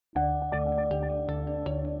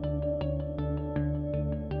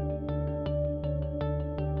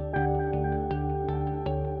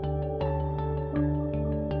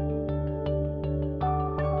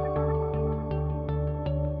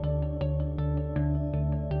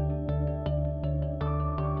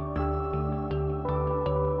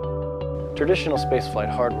Traditional spaceflight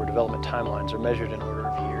hardware development timelines are measured in order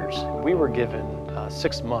of years. We were given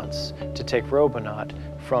 6 months to take Robonaut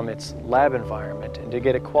from its lab environment and to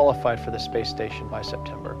get it qualified for the space station by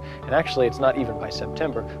September. And actually, it's not even by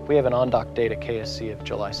September. We have an on-dock date at KSC of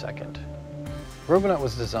July 2nd. Robonaut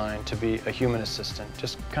was designed to be a human assistant,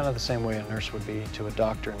 just kind of the same way a nurse would be to a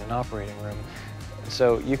doctor in an operating room.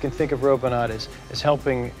 So you can think of Robonaut as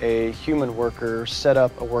helping a human worker set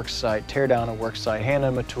up a work site, tear down a work site, hand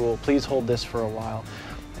them a tool, please hold this for a while.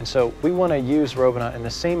 And so we want to use Robonaut in the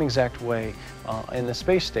same exact way in the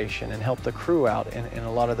space station and help the crew out in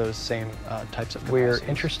a lot of those same types of capacities. We're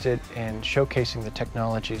interested in showcasing the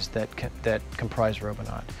technologies that comprise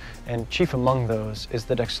Robonaut. And chief among those is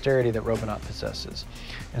the dexterity that Robonaut possesses.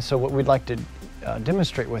 And so what we'd like to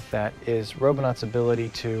demonstrate with that is Robonaut's ability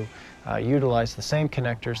to utilize the same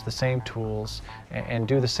connectors, the same tools, and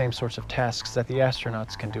do the same sorts of tasks that the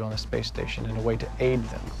astronauts can do on the space station in a way to aid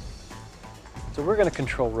them. So we're going to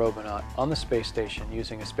control Robonaut on the space station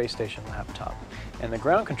using a space station laptop. And the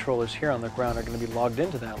ground controllers here on the ground are going to be logged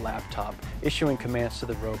into that laptop, issuing commands to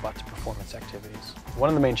the robot to perform its activities. One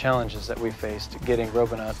of the main challenges that we faced getting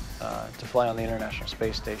Robonaut to fly on the International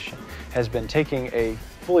Space Station has been taking a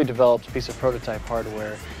fully developed piece of prototype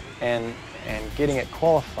hardware and getting it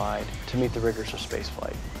qualified to meet the rigors of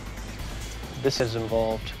spaceflight. This has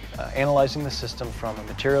involved analyzing the system from a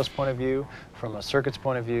materials point of view, from a circuits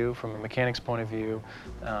point of view, from a mechanics point of view,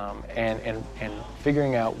 and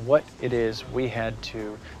figuring out what it is we had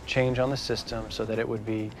to change on the system so that it would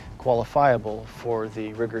be qualifiable for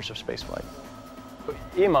the rigors of spaceflight.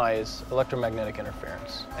 EMI is electromagnetic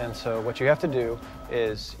interference, and so what you have to do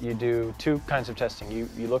is you do two kinds of testing.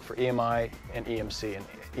 You look for EMI and EMC, and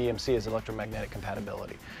EMC is electromagnetic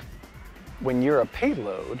compatibility. When you're a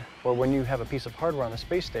payload, or when you have a piece of hardware on the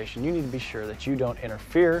space station, you need to be sure that you don't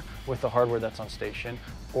interfere with the hardware that's on station,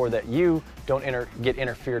 or that you don't get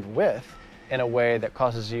interfered with in a way that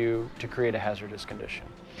causes you to create a hazardous condition.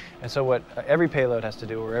 And so what every payload has to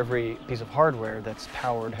do, or every piece of hardware that's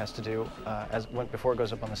powered has to do before it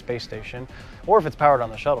goes up on the space station, or if it's powered on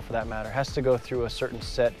the shuttle for that matter, has to go through a certain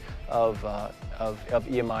set of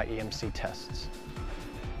EMI, EMC tests.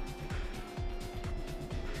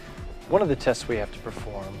 One of the tests we have to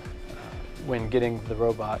perform when getting the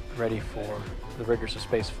robot ready for the rigors of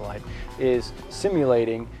spaceflight is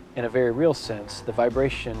simulating, in a very real sense, the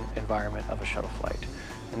vibration environment of a shuttle flight.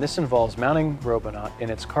 And this involves mounting Robonaut in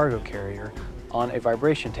its cargo carrier on a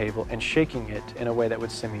vibration table and shaking it in a way that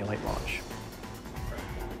would simulate launch.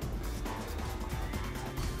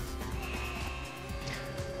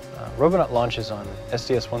 Robonaut launches on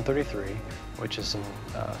STS-133, which is in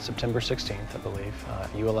September 16th, I believe,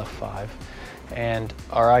 ULF-5. And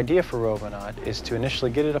our idea for Robonaut is to initially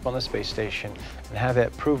get it up on the space station and have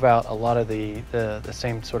it prove out a lot of the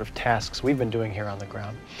same sort of tasks we've been doing here on the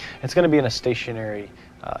ground. It's going to be in a stationary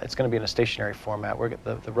format where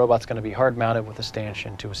the robot's going to be hard mounted with a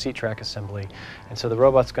stanchion to a seat track assembly. And so the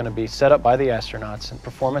robot's going to be set up by the astronauts and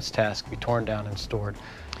perform its task, be torn down and stored.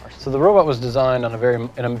 So the robot was designed in a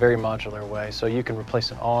very modular way. So you can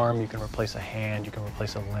replace an arm, you can replace a hand, you can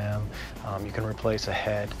replace a limb, you can replace a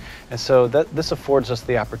head. And so this affords us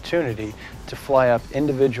the opportunity to fly up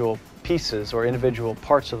individual pieces or individual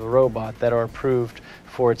parts of the robot that are approved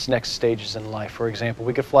for its next stages in life. For example,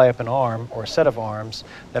 we could fly up an arm or a set of arms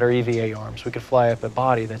that are EVA arms. We could fly up a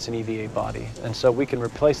body that's an EVA body. And so we can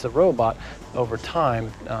replace the robot over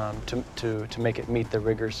time to make it meet the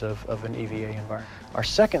rigors of an EVA environment. Our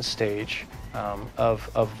second stage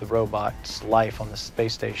of the robot's life on the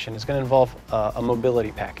space station is going to involve a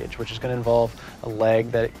mobility package, which is going to involve a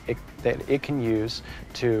leg that it can use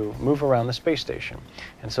to move around the space station.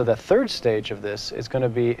 And so that third stage of this is going to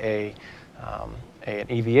be an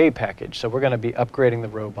EVA package. So we're going to be upgrading the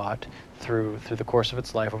robot through the course of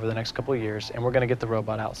its life over the next couple of years, and we're going to get the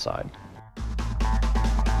robot outside.